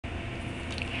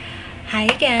Hi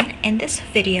again. In this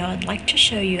video I'd like to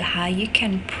show you how you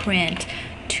can print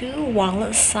two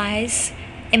wallet size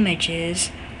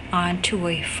images onto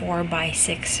a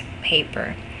 4x6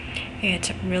 paper.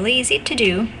 It's really easy to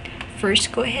do.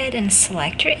 First, go ahead and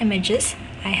select your images.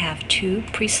 I have two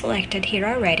pre-selected here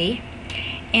already,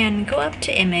 and go up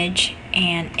to image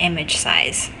and image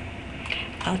size.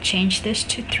 I'll change this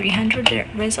to 300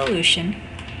 resolution,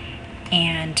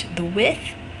 and the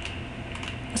width,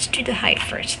 let's do the height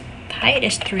first. The height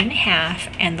is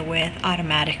 3.5 and the width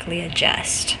automatically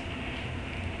adjusts.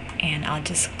 And I'll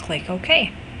just click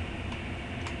OK.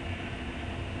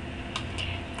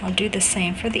 I'll do the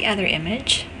same for the other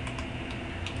image.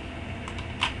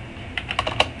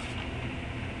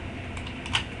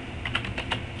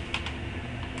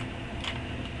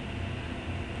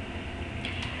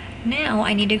 Now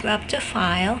I need to go up to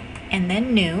File and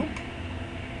then New.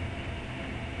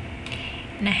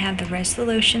 And I have the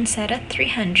resolution set at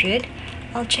 300.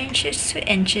 I'll change this to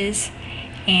inches,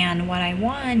 and what I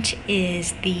want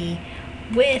is the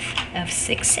width of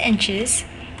 6 inches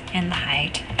and the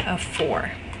height of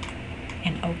 4,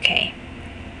 and OK.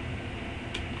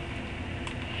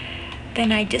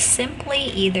 Then I just simply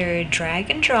either drag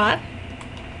and drop,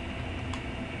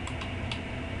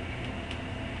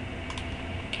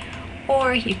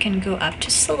 or you can go up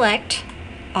to select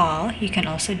all. You can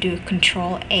also do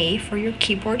Control A for your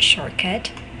keyboard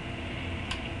shortcut,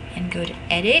 and go to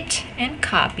Edit and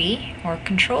Copy, or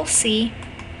Control C,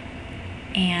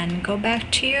 and go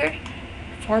back to your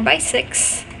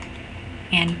 4x6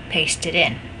 and paste it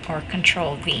in, or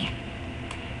Control V,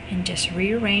 and just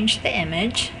rearrange the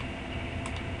image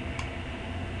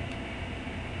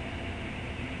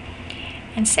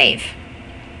and save.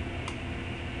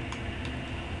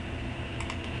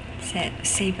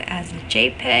 Save it as a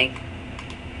JPEG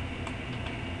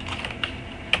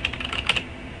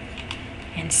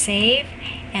and save,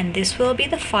 and this will be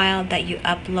the file that you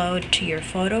upload to your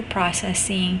photo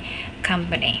processing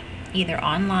company, either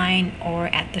online or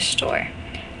at the store.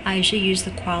 I usually use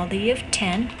the quality of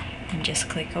 10 and just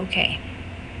click OK.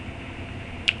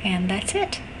 And that's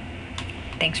it.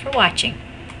 Thanks for watching.